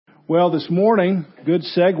Well, this morning, good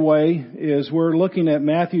segue, is we're looking at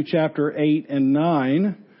Matthew chapter 8 and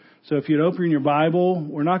 9. So if you'd open your Bible,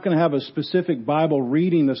 we're not going to have a specific Bible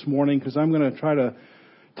reading this morning because I'm going to try to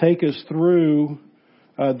take us through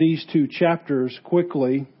these two chapters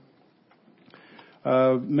quickly.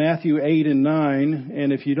 Matthew 8 and 9.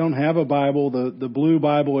 And if you don't have a Bible, the blue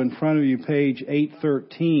Bible in front of you, page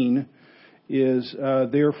 813, is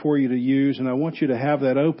there for you to use. And I want you to have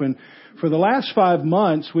that open. For the last 5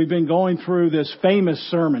 months, we've been going through this famous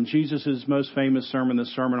sermon, Jesus' most famous sermon, the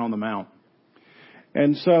Sermon on the Mount.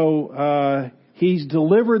 And so he's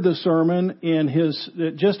delivered the sermon in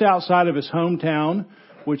just outside of his hometown,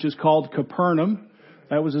 which is called Capernaum.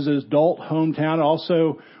 That was his adult hometown. It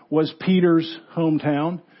also was Peter's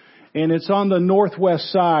hometown. And it's on the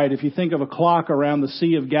northwest side. If you think of a clock around the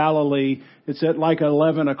Sea of Galilee, it's at like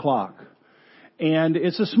 11 o'clock. And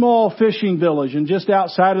it's a small fishing village. And just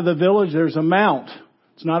outside of the village, there's a mount.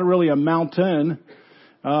 It's not really a mountain.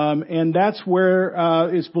 And that's where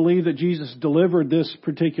it's believed that Jesus delivered this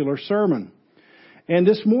particular sermon. And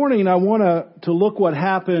this morning, I want to look what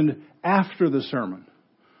happened after the sermon.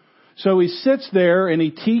 So he sits there and he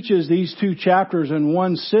teaches these two chapters in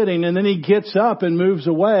one sitting, and then he gets up and moves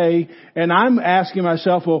away. And I'm asking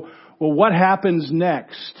myself, well, what happens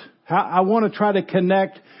next? I want to try to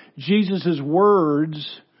connect Jesus'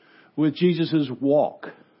 words with Jesus' walk.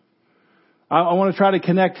 I want to try to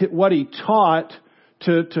connect what he taught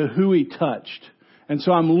to who he touched. And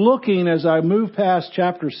so I'm looking as I move past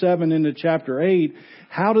chapter 7 into chapter 8,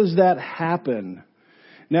 how does that happen?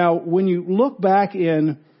 Now, when you look back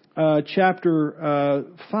in chapter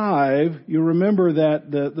 5, you remember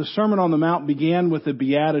that the Sermon on the Mount began with the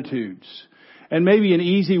Beatitudes. And maybe an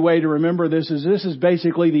easy way to remember this is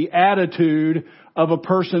basically the attitude of a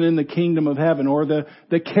person in the kingdom of heaven, or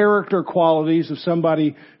the character qualities of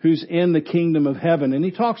somebody who's in the kingdom of heaven. And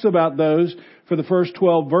he talks about those for the first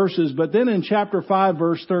 12 verses. But then in chapter 5,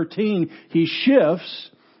 verse 13, he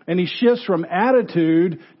shifts from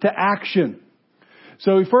attitude to action.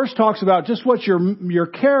 So he first talks about just what's your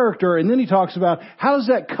character, and then he talks about how does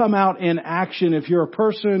that come out in action if you're a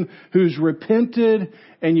person who's repented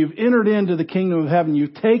and you've entered into the kingdom of heaven.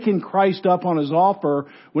 You've taken Christ up on his offer.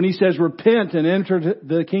 When he says repent and enter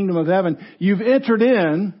the kingdom of heaven, you've entered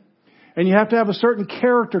in, and you have to have a certain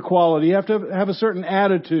character quality. You have to have a certain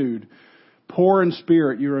attitude. Poor in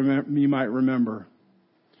spirit, you might remember.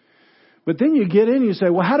 But then you get in and you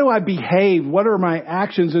say, well, how do I behave? What are my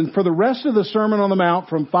actions? And for the rest of the Sermon on the Mount,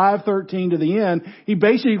 from 5:13 to the end, he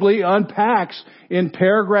basically unpacks in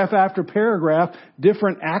paragraph after paragraph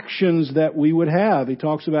different actions that we would have. He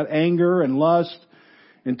talks about anger and lust,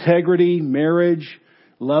 integrity, marriage,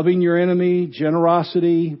 loving your enemy,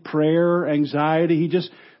 generosity, prayer, anxiety. He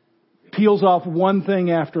just peels off one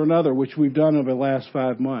thing after another, which we've done over the last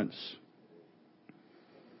 5 months.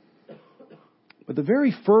 But the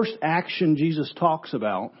very first action Jesus talks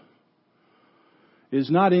about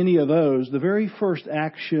is not any of those. The very first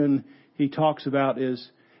action he talks about is,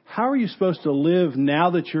 how are you supposed to live now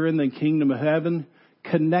that you're in the kingdom of heaven,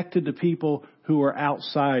 connected to people who are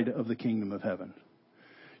outside of the kingdom of heaven?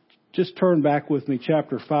 Just turn back with me,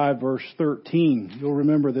 chapter 5, verse 13. You'll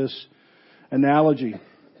remember this analogy.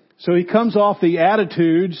 So he comes off the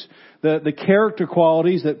attitudes, the character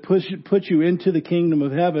qualities that put you into the kingdom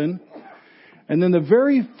of heaven. And then the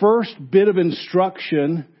very first bit of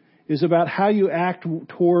instruction is about how you act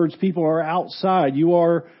towards people who are outside. You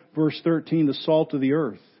are, verse 13, the salt of the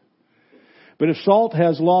earth. But if salt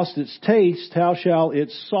has lost its taste, how shall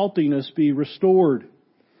its saltiness be restored?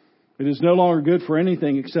 It is no longer good for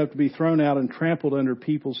anything except to be thrown out and trampled under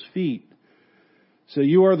people's feet. So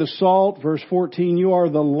you are the salt, verse 14, you are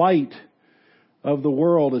the light of the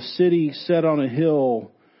world, a city set on a hill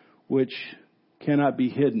which cannot be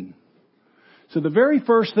hidden. So the very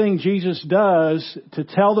first thing Jesus does to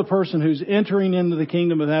tell the person who's entering into the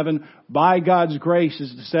kingdom of heaven by God's grace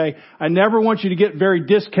is to say, I never want you to get very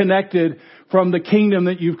disconnected from the kingdom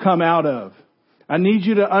that you've come out of. I need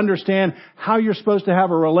you to understand how you're supposed to have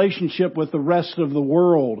a relationship with the rest of the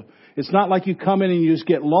world. It's not like you come in and you just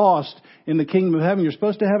get lost in the kingdom of heaven. You're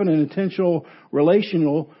supposed to have an intentional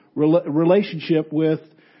relationship with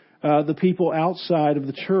the people outside of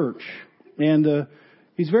the church. And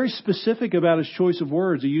he's very specific about his choice of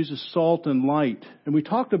words. He uses salt and light. And we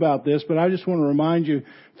talked about this, but I just want to remind you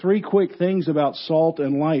 3 quick things about salt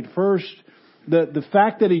and light. First, the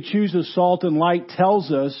fact that he chooses salt and light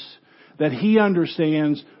tells us that he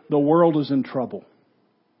understands the world is in trouble.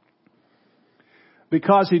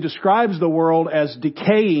 Because he describes the world as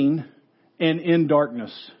decaying and in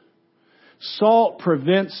darkness. Salt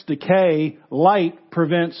prevents decay. Light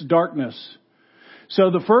prevents darkness. So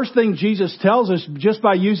the first thing Jesus tells us just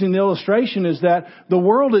by using the illustration is that the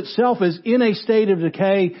world itself is in a state of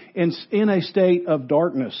decay and in a state of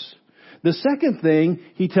darkness. The second thing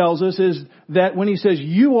he tells us is that when he says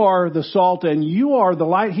you are the salt and you are the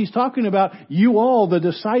light, he's talking about you all, the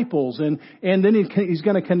disciples. And then he's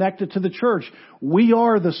going to connect it to the church. We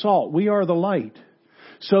are the salt. We are the light.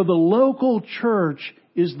 So the local church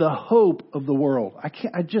is the hope of the world.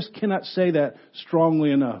 I just cannot say that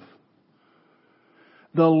strongly enough.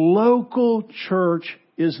 The local church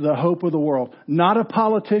is the hope of the world. Not a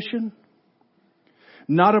politician.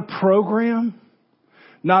 Not a program.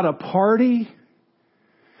 Not a party,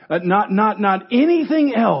 not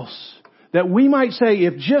anything else that we might say,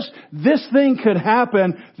 if just this thing could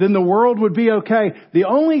happen, then the world would be okay. The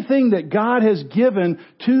only thing that God has given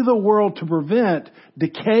to the world to prevent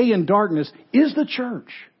decay and darkness is the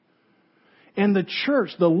church. And the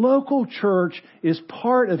church, the local church, is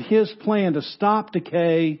part of His plan to stop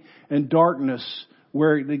decay and darkness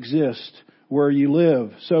where it exists, where you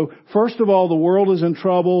live. So, first of all, the world is in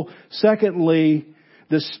trouble. Secondly,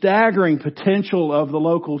 the staggering potential of the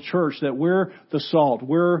local church, that we're the salt,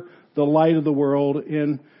 we're the light of the world.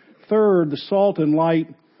 And third, the salt and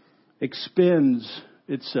light expends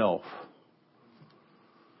itself.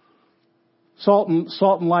 Salt and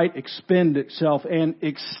light expend itself and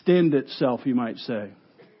extend itself, you might say.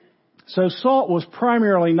 So salt was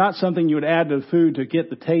primarily not something you would add to food to get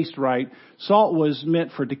the taste right. Salt was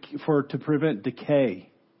meant to prevent decay.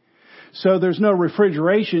 So there's no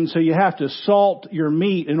refrigeration, so you have to salt your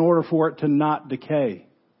meat in order for it to not decay.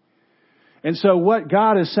 And so what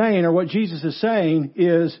God is saying, or what Jesus is saying,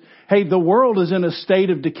 is, hey, the world is in a state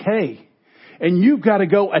of decay. And you've got to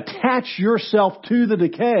go attach yourself to the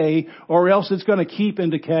decay, or else it's going to keep in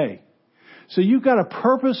decay. So you've got to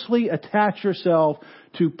purposely attach yourself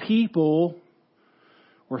to people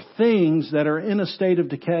or things that are in a state of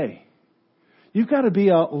decay. You've got to be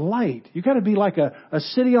a light. You've got to be like a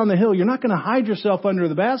city on the hill. You're not going to hide yourself under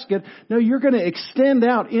the basket. No, you're going to extend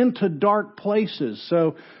out into dark places.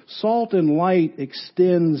 So salt and light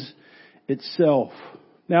extends itself.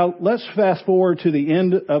 Now let's fast forward to the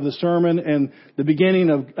end of the sermon and the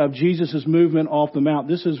beginning of Jesus' movement off the mount.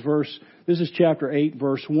 This is chapter 8,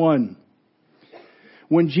 verse 1.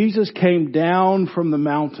 When Jesus came down from the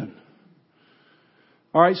mountain.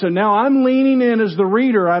 All right, so now I'm leaning in as the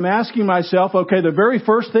reader. I'm asking myself, okay, the very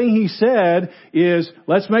first thing he said is,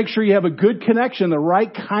 let's make sure you have a good connection, the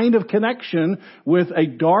right kind of connection with a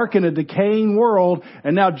dark and a decaying world.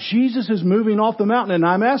 And now Jesus is moving off the mountain, and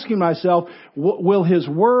I'm asking myself, will his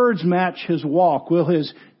words match his walk? Will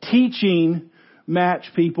his teaching match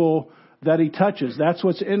people that he touches? That's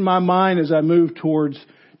what's in my mind as I move towards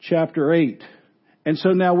chapter 8. And so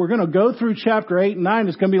now we're going to go through chapter 8 and 9.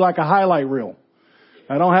 It's going to be like a highlight reel.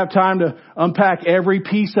 I don't have time to unpack every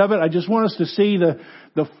piece of it. I just want us to see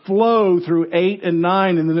the flow through 8 and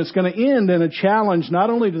 9, and then it's going to end in a challenge not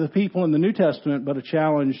only to the people in the New Testament, but a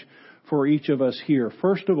challenge for each of us here.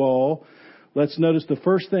 First of all, let's notice the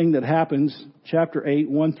first thing that happens, chapter 8,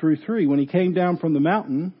 1 through 3. When he came down from the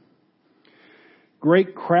mountain,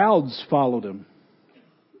 great crowds followed him.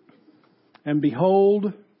 And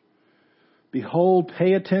behold,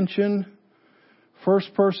 pay attention,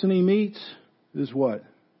 first person he meets is what?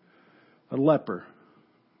 A leper.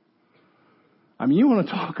 I mean, you want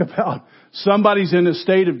to talk about somebody's in a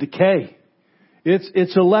state of decay.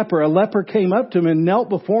 It's a leper. A leper came up to him and knelt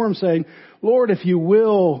before him saying, Lord, if you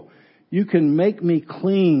will, you can make me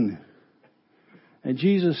clean. And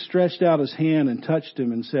Jesus stretched out his hand and touched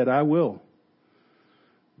him and said, I will.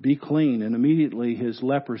 Be clean. And immediately his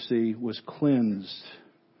leprosy was cleansed.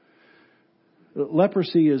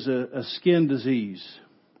 Leprosy is a skin disease.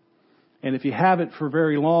 And if you have it for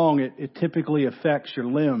very long, it typically affects your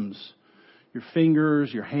limbs, your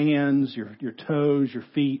fingers, your hands, your toes, your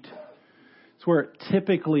feet. It's where it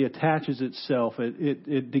typically attaches itself.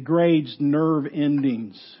 It degrades nerve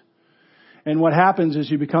endings. And what happens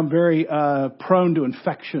is you become very prone to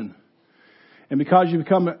infection. And because you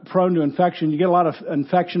become prone to infection, you get a lot of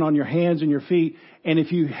infection on your hands and your feet. And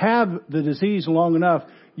if you have the disease long enough,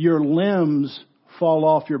 your limbs fall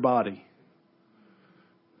off your body.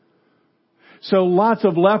 So lots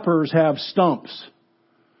of lepers have stumps.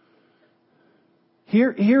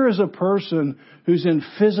 Here is a person who's in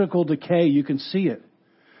physical decay. You can see it.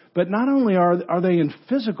 But not only are they in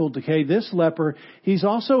physical decay, this leper, he's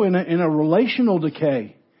also in a relational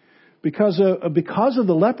decay. Because of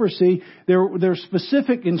the leprosy, there's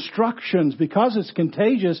specific instructions, because it's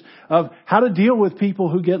contagious, of how to deal with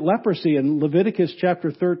people who get leprosy. And Leviticus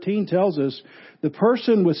chapter 13 tells us the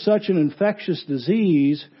person with such an infectious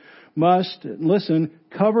disease must, listen,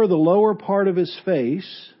 cover the lower part of his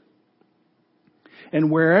face. And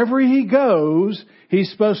wherever he goes, he's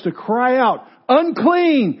supposed to cry out,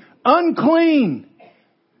 unclean, unclean.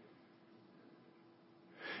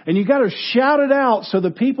 And you got to shout it out so the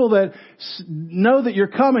people that know that you're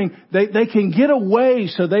coming, they can get away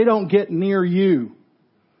so they don't get near you.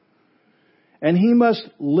 And he must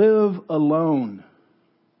live alone.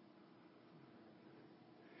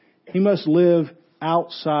 He must live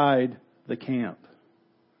outside the camp.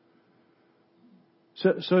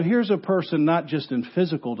 So here's a person not just in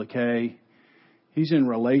physical decay, he's in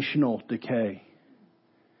relational decay.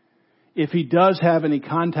 If he does have any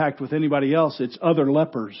contact with anybody else, it's other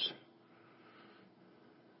lepers.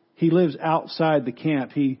 He lives outside the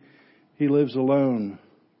camp. He lives alone.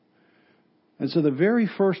 And so the very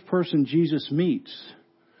first person Jesus meets,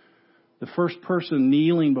 the first person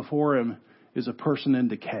kneeling before him, is a person in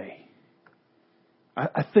decay.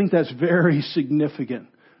 I think that's very significant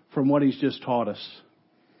from what he's just taught us.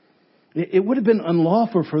 It would have been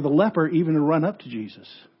unlawful for the leper even to run up to Jesus,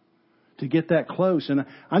 to get that close. And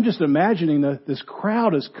I'm just imagining that this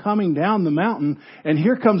crowd is coming down the mountain, and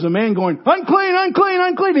here comes a man going, unclean, unclean,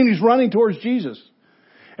 unclean, and he's running towards Jesus.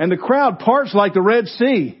 And the crowd parts like the Red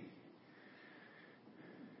Sea.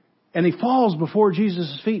 And he falls before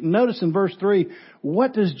Jesus' feet. And notice in verse 3,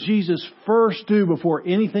 what does Jesus first do before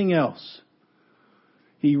anything else?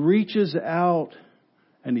 He reaches out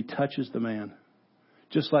and he touches the man,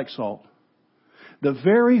 just like salt. The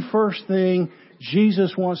very first thing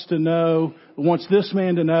Jesus wants this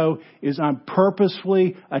man to know, is I'm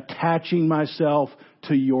purposefully attaching myself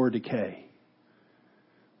to your decay.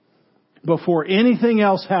 Before anything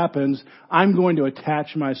else happens, I'm going to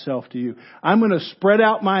attach myself to you. I'm going to spread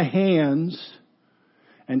out my hands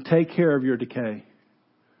and take care of your decay.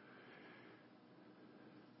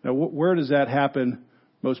 Now, where does that happen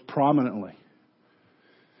most prominently?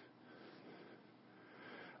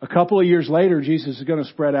 A couple of years later, Jesus is going to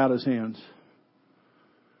spread out his hands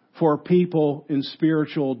for people in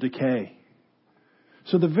spiritual decay.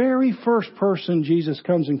 So the very first person Jesus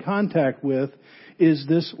comes in contact with is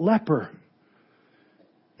this leper.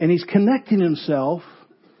 And he's connecting himself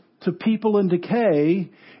to people in decay,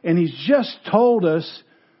 and he's just told us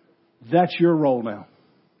that's your role now.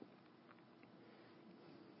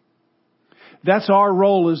 That's our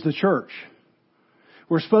role as the church.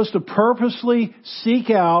 We're supposed to purposely seek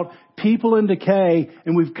out people in decay,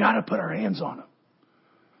 and we've got to put our hands on them.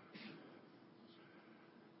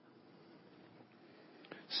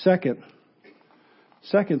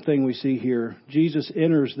 Second thing we see here, Jesus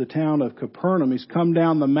enters the town of Capernaum. He's come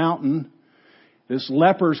down the mountain. This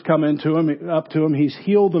leper's come up to him. He's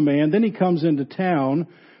healed the man. Then he comes into town,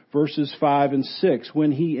 verses 5 and 6.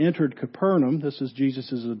 When he entered Capernaum, this is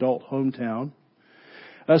Jesus' adult hometown,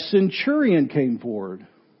 a centurion came forward,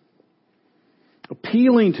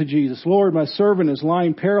 appealing to Jesus. Lord, my servant is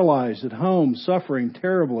lying paralyzed at home, suffering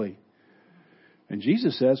terribly. And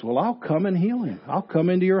Jesus says, well, I'll come and heal him. I'll come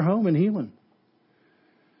into your home and heal him.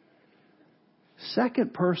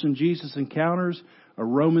 Second person Jesus encounters, a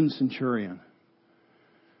Roman centurion.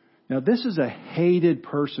 Now, this is a hated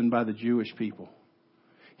person by the Jewish people.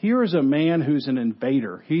 Here is a man who's an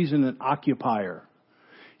invader. He's an occupier.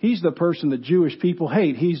 He's the person that Jewish people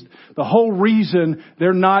hate. He's the whole reason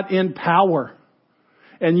they're not in power.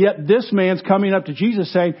 And yet this man's coming up to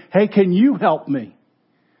Jesus saying, hey, can you help me?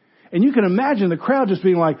 And you can imagine the crowd just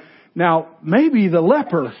being like, now, maybe the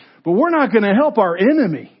leper, but we're not going to help our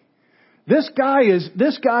enemy. This guy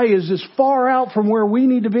is as far out from where we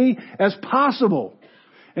need to be as possible.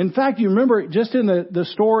 In fact, you remember just in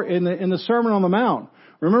the Sermon on the Mount,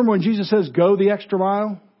 remember when Jesus says, go the extra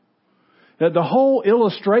mile? That the whole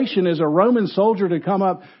illustration is a Roman soldier could come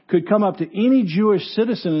up to any Jewish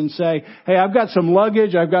citizen and say, hey, I've got some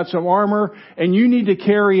luggage, I've got some armor, and you need to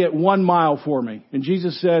carry it 1 mile for me. And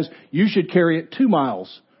Jesus says, you should carry it 2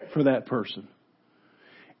 miles for that person.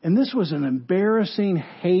 And this was an embarrassing,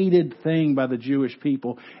 hated thing by the Jewish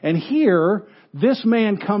people. And here, this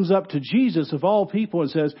man comes up to Jesus of all people and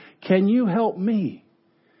says, can you help me?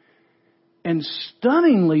 And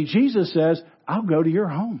stunningly, Jesus says, I'll go to your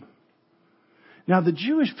home. Now, the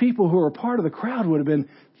Jewish people who were part of the crowd would have been,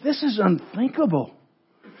 this is unthinkable.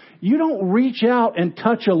 You don't reach out and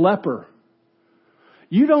touch a leper.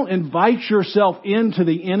 You don't invite yourself into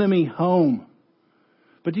the enemy home.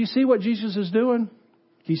 But do you see what Jesus is doing?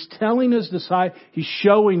 He's he's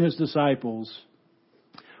showing his disciples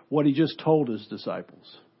what he just told his disciples.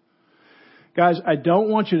 Guys, I don't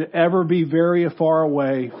want you to ever be very far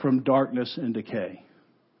away from darkness and decay.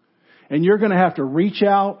 And you're going to have to reach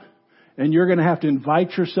out And you're going to have to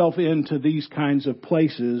invite yourself into these kinds of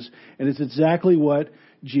places. And it's exactly what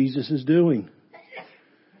Jesus is doing.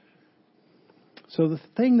 So the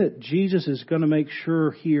thing that Jesus is going to make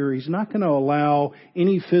sure here, He's not going to allow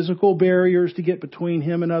any physical barriers to get between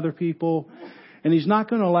Him and other people. And He's not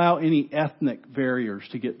going to allow any ethnic barriers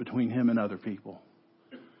to get between Him and other people.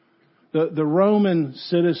 The Roman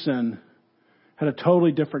citizen had a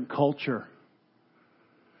totally different culture.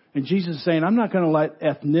 And Jesus is saying, I'm not going to let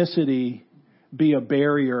ethnicity be a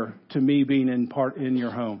barrier to me being in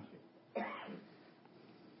your home.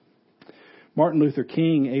 Martin Luther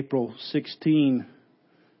King, April 16,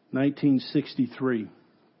 1963.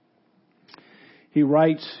 He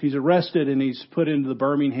writes, he's arrested and he's put into the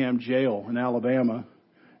Birmingham jail in Alabama.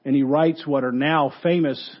 And he writes what are now a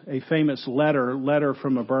famous letter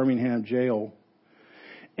from a Birmingham jail.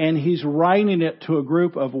 And he's writing it to a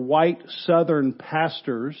group of white Southern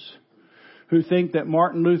pastors who think that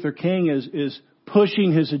Martin Luther King is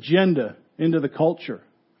pushing his agenda into the culture.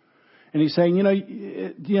 And he's saying,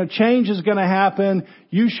 change is going to happen.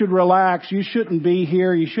 You should relax. You shouldn't be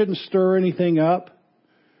here. You shouldn't stir anything up.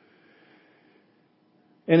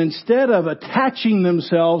 And instead of attaching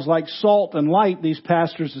themselves like salt and light, these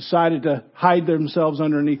pastors decided to hide themselves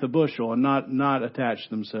underneath a bushel and not attach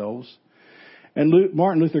themselves. And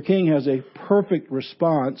Martin Luther King has a perfect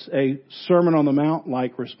response, a Sermon on the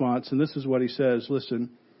Mount-like response. And this is what he says. Listen,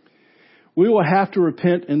 we will have to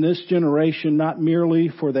repent in this generation not merely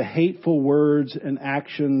for the hateful words and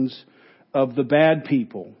actions of the bad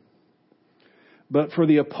people, but for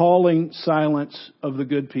the appalling silence of the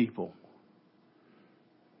good people.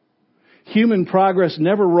 Human progress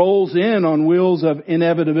never rolls in on wheels of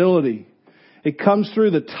inevitability. It comes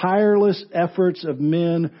through the tireless efforts of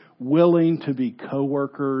men willing to be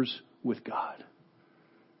co-workers with God.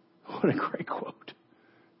 What a great quote.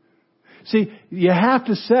 See, you have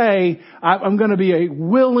to say, I'm going to be a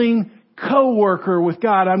willing co-worker with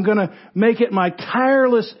God. I'm going to make it my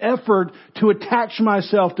tireless effort to attach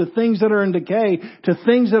myself to things that are in decay, to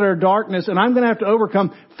things that are darkness. And I'm going to have to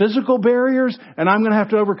overcome physical barriers, and I'm going to have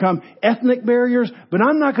to overcome ethnic barriers. But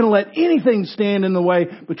I'm not going to let anything stand in the way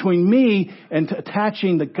between me and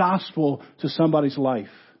attaching the gospel to somebody's life.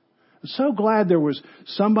 I'm so glad there was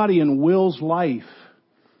somebody in Will's life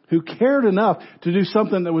who cared enough to do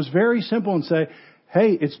something that was very simple and say,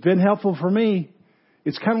 hey, it's been helpful for me.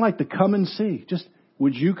 It's kind of like the come and see. Just,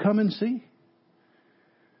 would you come and see?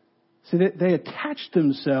 See, they attached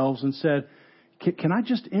themselves and said, can I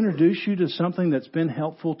just introduce you to something that's been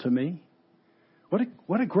helpful to me?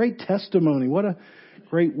 What a great testimony. What a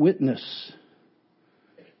great witness.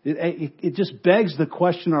 It just begs the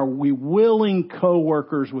question, are we willing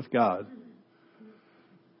co-workers with God?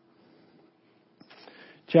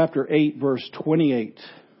 Chapter 8, verse 28.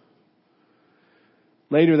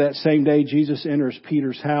 Later that same day, Jesus enters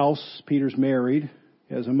Peter's house. Peter's married.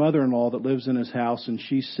 He has a mother-in-law that lives in his house, and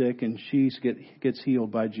she's sick, and she gets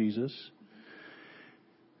healed by Jesus.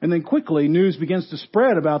 And then quickly, news begins to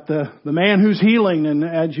spread about the man who's healing. And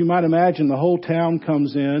as you might imagine, the whole town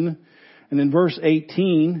comes in. And in verse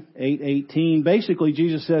 8:18, basically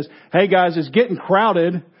Jesus says, hey guys, it's getting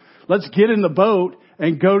crowded. Let's get in the boat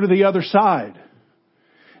and go to the other side.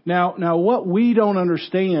 Now what we don't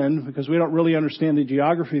understand, because we don't really understand the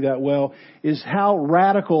geography that well, is how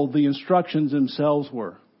radical the instructions themselves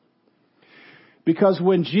were. Because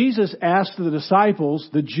when Jesus asked the disciples,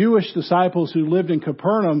 the Jewish disciples who lived in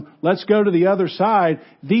Capernaum, let's go to the other side,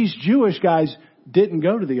 these Jewish guys didn't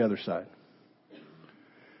go to the other side.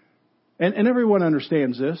 And everyone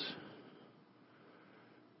understands this.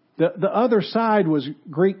 The other side was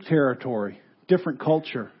Greek territory, different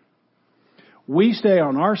culture. We stay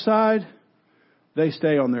on our side, they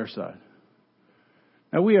stay on their side.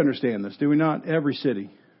 Now we understand this, do we not? Every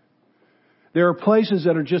city. There are places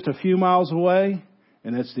that are just a few miles away,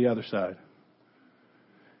 and it's the other side.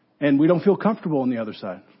 And we don't feel comfortable on the other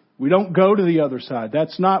side. We don't go to the other side.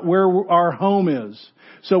 That's not where our home is.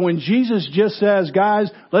 So when Jesus just says,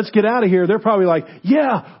 guys, let's get out of here, they're probably like,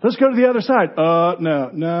 yeah, let's go to the other side.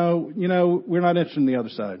 No, we're not interested in the other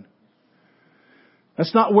side.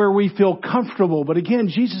 That's not where we feel comfortable. But again,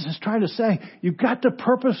 Jesus is trying to say, you've got to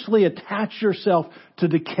purposely attach yourself to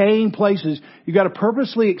decaying places. You've got to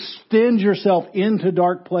purposely extend yourself into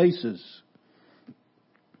dark places.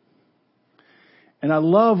 And I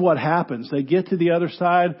love what happens. They get to the other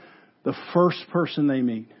side, the first person they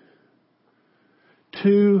meet.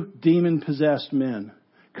 2 demon-possessed men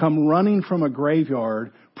come running from a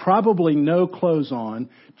graveyard, probably no clothes on,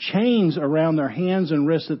 chains around their hands and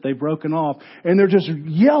wrists that they've broken off, and they're just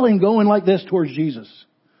yelling, going like this towards Jesus.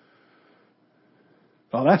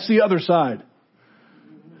 Oh, that's the other side.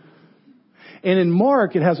 And in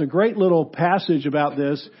Mark, it has a great little passage about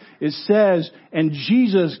this. It says, and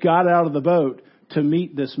Jesus got out of the boat to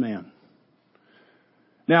meet this man.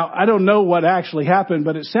 Now, I don't know what actually happened,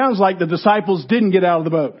 but it sounds like the disciples didn't get out of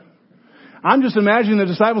the boat. I'm just imagining the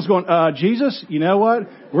disciples going, Jesus, you know what?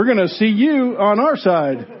 We're going to see you on our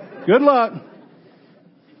side. Good luck.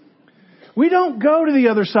 We don't go to the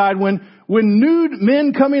other side when nude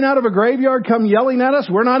men coming out of a graveyard come yelling at us.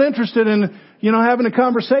 We're not interested in, having a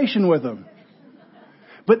conversation with them.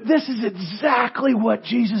 But this is exactly what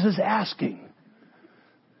Jesus is asking.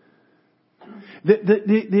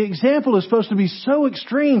 The example is supposed to be so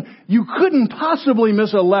extreme, you couldn't possibly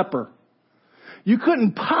miss a leper. You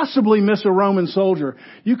couldn't possibly miss a Roman soldier.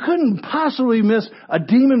 You couldn't possibly miss a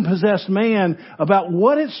demon-possessed man about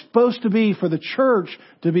what it's supposed to be for the church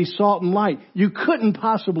to be salt and light. You couldn't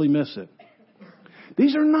possibly miss it.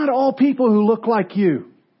 These are not all people who look like you.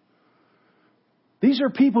 These are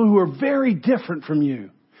people who are very different from you.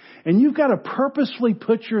 And you've got to purposefully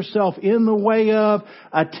put yourself in the way of,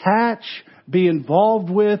 attach, be involved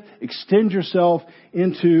with, extend yourself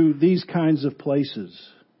into these kinds of places.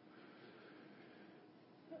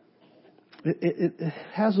 It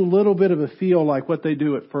has a little bit of a feel like what they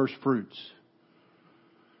do at First Fruits.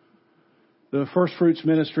 The First Fruits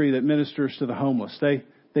ministry that ministers to the homeless.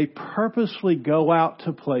 They purposefully go out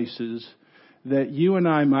to places that you and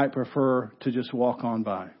I might prefer to just walk on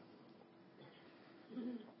by.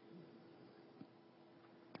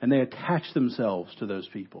 And they attach themselves to those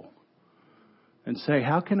people and say,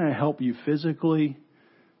 how can I help you physically?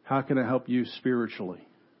 How can I help you spiritually?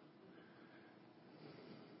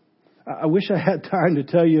 I wish I had time to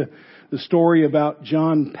tell you the story about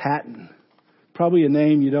John Patton. Probably a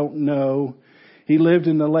name you don't know. He lived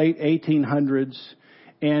in the late 1800s,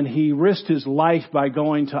 and he risked his life by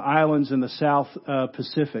going to islands in the South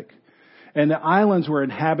Pacific. And the islands were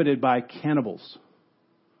inhabited by cannibals.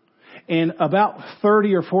 And about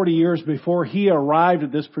 30 or 40 years before he arrived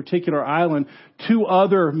at this particular island, 2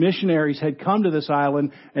 other missionaries had come to this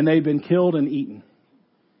island, and they'd been killed and eaten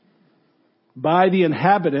by the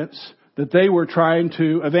inhabitants that they were trying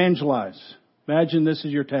to evangelize. Imagine this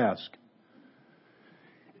is your task.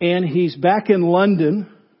 And he's back in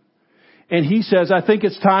London, and he says, I think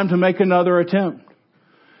it's time to make another attempt.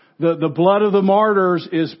 The blood of the martyrs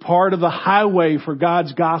is part of the highway for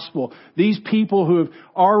God's gospel. These people who have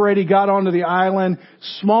already got onto the island,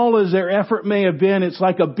 small as their effort may have been, it's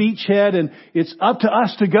like a beachhead, and it's up to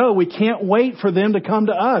us to go. We can't wait for them to come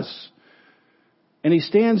to us. And he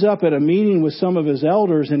stands up at a meeting with some of his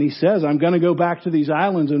elders, and he says, I'm going to go back to these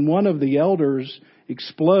islands. And one of the elders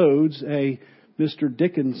explodes, a Mr.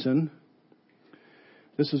 Dickinson.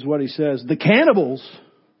 This is what he says. The cannibals,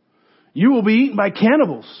 you will be eaten by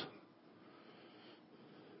cannibals.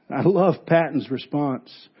 I love Patton's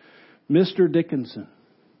response. Mr. Dickinson,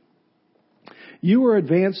 you are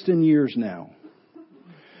advanced in years now,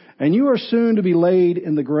 and you are soon to be laid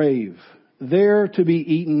in the grave, there to be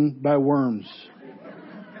eaten by worms.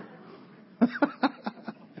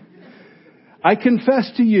 I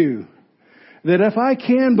confess to you that if I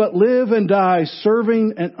can but live and die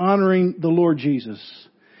serving and honoring the Lord Jesus,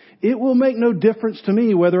 it will make no difference to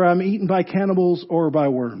me whether I'm eaten by cannibals or by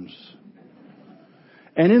worms.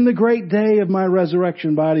 And in the great day of my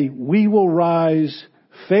resurrection body, we will rise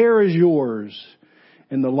fair as yours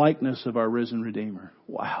in the likeness of our risen Redeemer.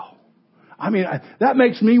 Wow. I mean, that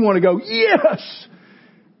makes me want to go, yes!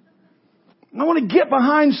 I want to get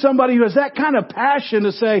behind somebody who has that kind of passion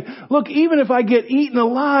to say, look, even if I get eaten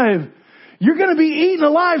alive, you're going to be eaten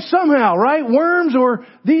alive somehow, right? Worms or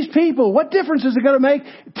these people. What difference is it going to make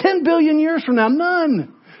 10 billion years from now?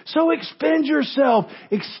 None. So extend yourself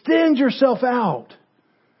out.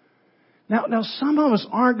 Now some of us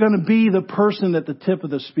aren't going to be the person at the tip of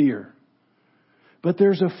the spear. But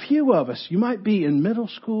there's a few of us. You might be in middle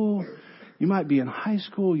school. You might be in high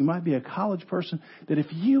school. You might be a college person. That if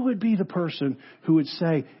you would be the person who would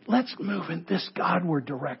say, let's move in this Godward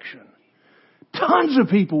direction, tons of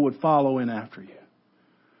people would follow in after you.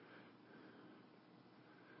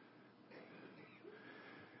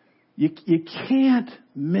 You can't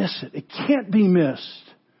miss it. It can't be missed.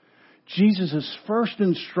 Jesus' first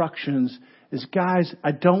instructions is, guys,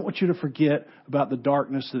 I don't want you to forget about the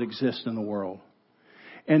darkness that exists in the world.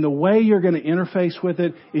 And the way you're going to interface with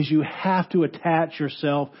it is you have to attach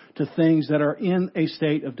yourself to things that are in a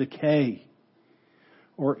state of decay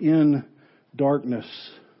or in darkness.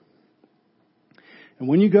 And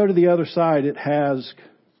when you go to the other side, it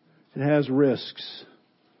has risks.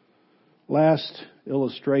 Last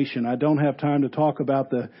illustration. I don't have time to talk about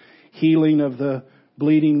the healing of the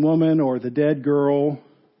bleeding woman or the dead girl.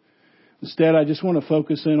 Instead, I just want to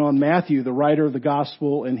focus in on Matthew, the writer of the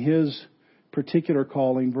gospel, and his particular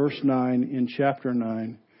calling, verse 9 in chapter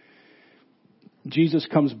 9. Jesus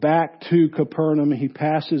comes back to Capernaum. He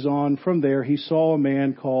passes on from there. He saw a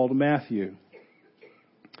man called Matthew.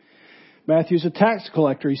 Matthew's a tax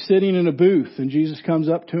collector. He's sitting in a booth, and Jesus comes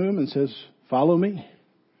up to him and says, "Follow me."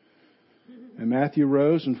 And Matthew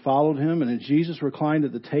rose and followed him, and Jesus reclined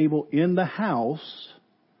at the table in the house,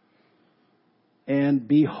 and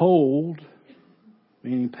behold,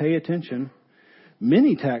 meaning pay attention,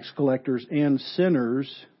 many tax collectors and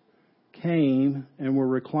sinners came and were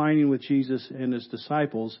reclining with Jesus and his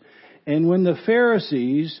disciples. And when the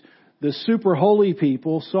Pharisees, the super holy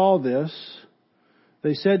people, saw this,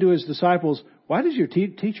 they said to his disciples, "Why does your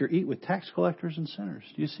teacher eat with tax collectors and sinners?"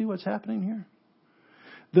 Do you see what's happening here?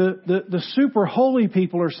 The super holy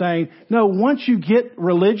people are saying, no, once you get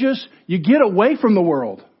religious, you get away from the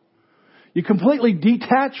world. You completely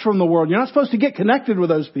detach from the world. You're not supposed to get connected with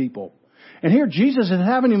those people. And here Jesus is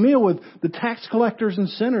having a meal with the tax collectors and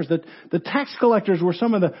sinners. The tax collectors were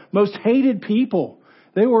some of the most hated people.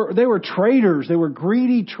 They were traitors. They were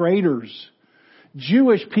greedy traitors.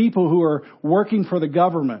 Jewish people who are working for the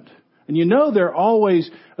government. And you know they're always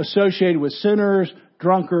associated with sinners,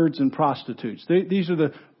 drunkards, and prostitutes. These are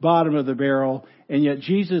the bottom of the barrel. And yet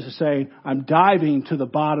Jesus is saying, I'm diving to the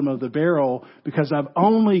bottom of the barrel because I've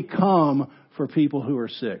only come for people who are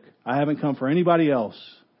sick. I haven't come for anybody else.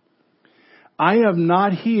 I am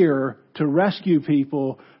not here to rescue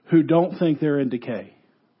people who don't think they're in decay.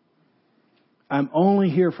 I'm only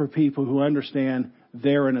here for people who understand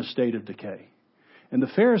they're in a state of decay. And the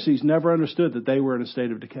Pharisees never understood that they were in a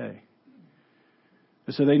state of decay.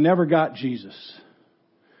 And so they never got Jesus.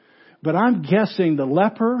 But I'm guessing the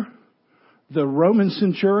leper, the Roman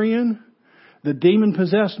centurion, the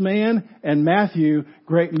demon-possessed man, and Matthew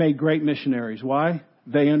made great missionaries. Why?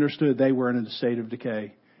 They understood they were in a state of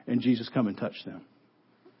decay, and Jesus come and touched them.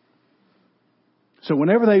 So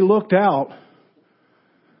whenever they looked out,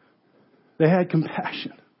 they had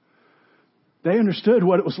compassion. They understood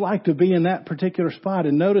what it was like to be in that particular spot.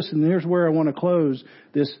 And notice, and here's where I want to close,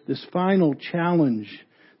 this final challenge,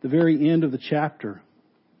 the very end of the chapter.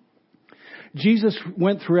 Jesus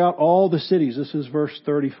went throughout all the cities, this is verse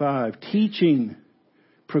 35, teaching,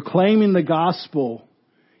 proclaiming the gospel,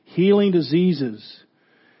 healing diseases.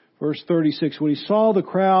 Verse 36, when he saw the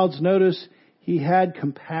crowds, notice he had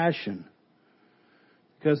compassion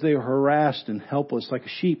because they were harassed and helpless like a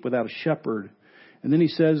sheep without a shepherd. And then he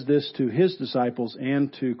says this to his disciples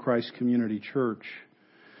and to Christ Community Church.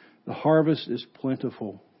 The harvest is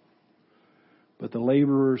plentiful, but the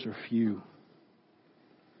laborers are few.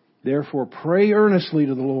 Therefore, pray earnestly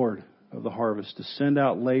to the Lord of the harvest to send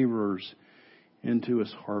out laborers into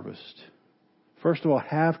his harvest. First of all,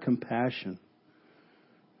 have compassion.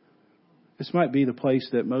 This might be the place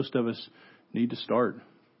that most of us need to start.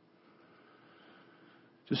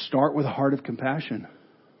 Just start with a heart of compassion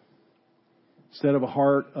instead of a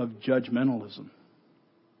heart of judgmentalism.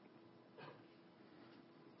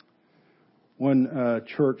 One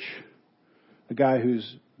church, a guy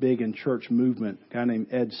who's big in church movement, a guy named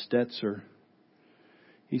Ed Stetzer,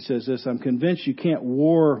 he says this, I'm convinced you can't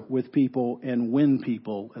war with people and win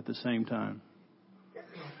people at the same time.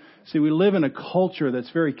 See, we live in a culture that's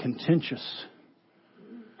very contentious.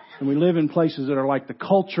 And we live in places that are like the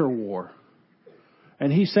culture war.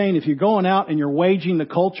 And he's saying if you're going out and you're waging the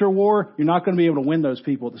culture war, you're not going to be able to win those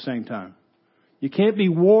people at the same time. You can't be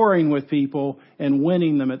warring with people and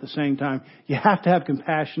winning them at the same time. You have to have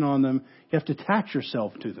compassion on them. You have to attach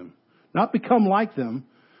yourself to them. Not become like them,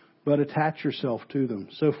 but attach yourself to them.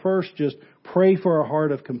 So first, just pray for a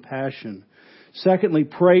heart of compassion. Secondly,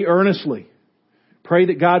 pray earnestly. Pray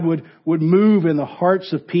that God would move in the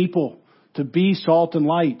hearts of people to be salt and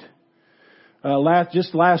light.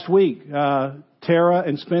 Just last week, Tara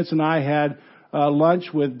and Spence and I had lunch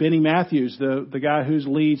with Benny Matthews, the guy who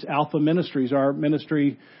leads Alpha Ministries, our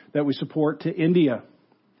ministry that we support to India.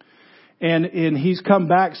 And he's come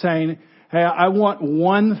back saying, hey, I want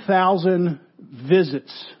 1,000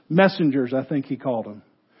 visits, messengers, I think he called them.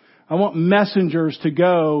 I want messengers to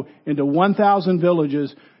go into 1,000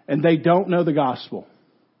 villages and they don't know the gospel.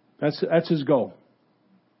 That's his goal.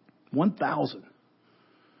 1,000.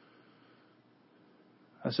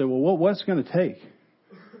 I said, well, what's it going to take?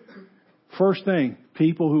 First thing,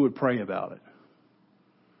 people who would pray about it.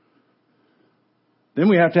 Then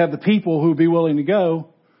we have to have the people who would be willing to go.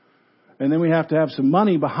 And then we have to have some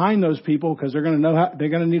money behind those people because they're going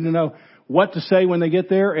to need to know what to say when they get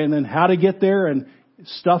there and then how to get there and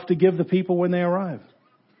stuff to give the people when they arrive.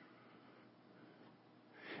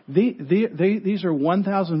 These are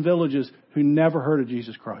 1,000 villages who never heard of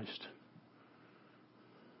Jesus Christ.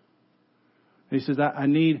 And he says, I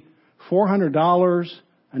need $400.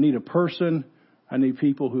 I need a person. I need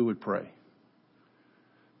people who would pray.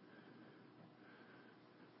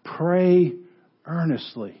 Pray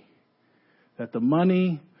earnestly that the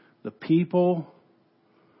money, the people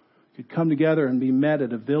could come together and be met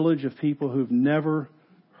at a village of people who've never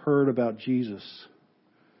heard about Jesus.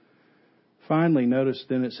 Finally, notice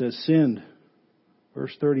then it says send.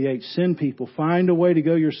 Verse 38, send people. Find a way to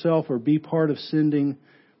go yourself or be part of sending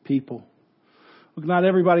people. Look, not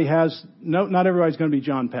everybody's going to be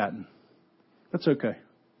John Patton. That's okay.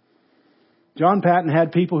 John Patton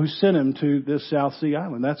had people who sent him to this South Sea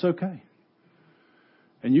Island. That's okay.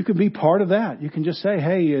 And you can be part of that. You can just say,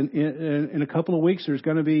 hey, in a couple of weeks there's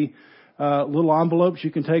going to be little envelopes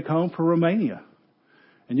you can take home for Romania.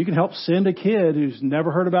 And you can help send a kid who's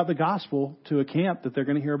never heard about the gospel to a camp that they're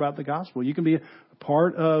going to hear about the gospel. You can be a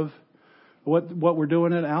part of what we're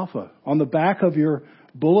doing at Alpha. On the back of your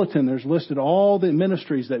bulletin, there's listed all the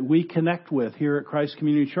ministries that we connect with here at Christ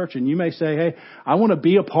Community Church. And you may say, hey, I want to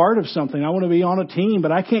be a part of something. I want to be on a team,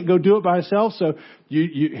 but I can't go do it by myself. So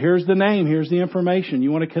here's the name. Here's the information.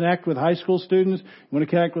 You want to connect with high school students. You want to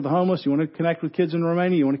connect with the homeless. You want to connect with kids in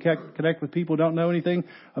Romania. You want to connect with people who don't know anything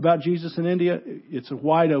about Jesus in India. It's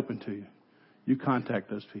wide open to you. You contact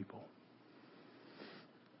those people.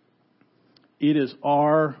 It is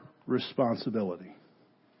our responsibility.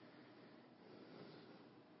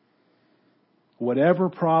 Whatever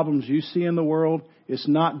problems you see in the world, it's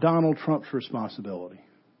not Donald Trump's responsibility.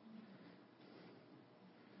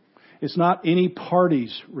 It's not any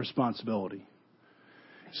party's responsibility.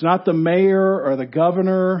 It's not the mayor or the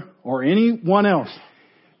governor or anyone else.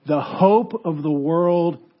 The hope of the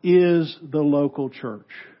world is the local church.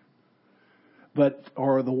 But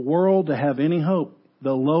for the world to have any hope,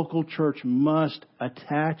 the local church must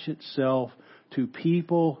attach itself to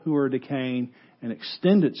people who are decaying and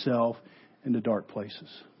extend itself into dark places.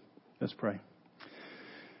 Let's pray.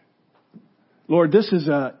 Lord, this is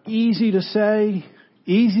easy to say,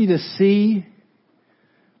 easy to see,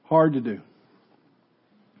 hard to do.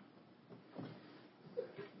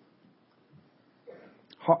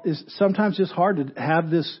 It's sometimes just hard to have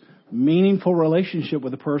this meaningful relationship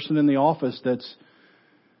with a person in the office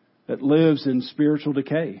that lives in spiritual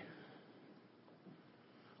decay,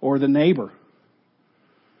 or the neighbor,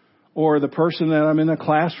 or the person that I'm in a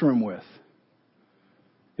classroom with.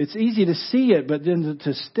 It's easy to see it, but then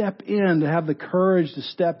to step in, to have the courage to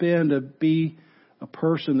step in, to be a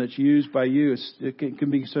person that's used by you, it can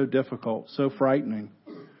be so difficult, so frightening.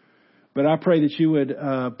 But I pray that you would,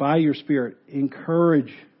 by your Spirit,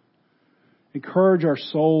 encourage our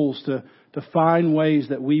souls to find ways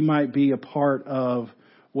that we might be a part of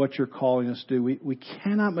what you're calling us to do. We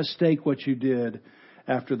cannot mistake what you did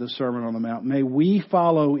after the Sermon on the Mount. May we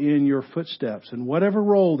follow in your footsteps in whatever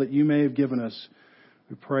role that you may have given us.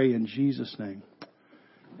 We pray in Jesus' name.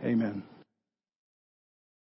 Amen.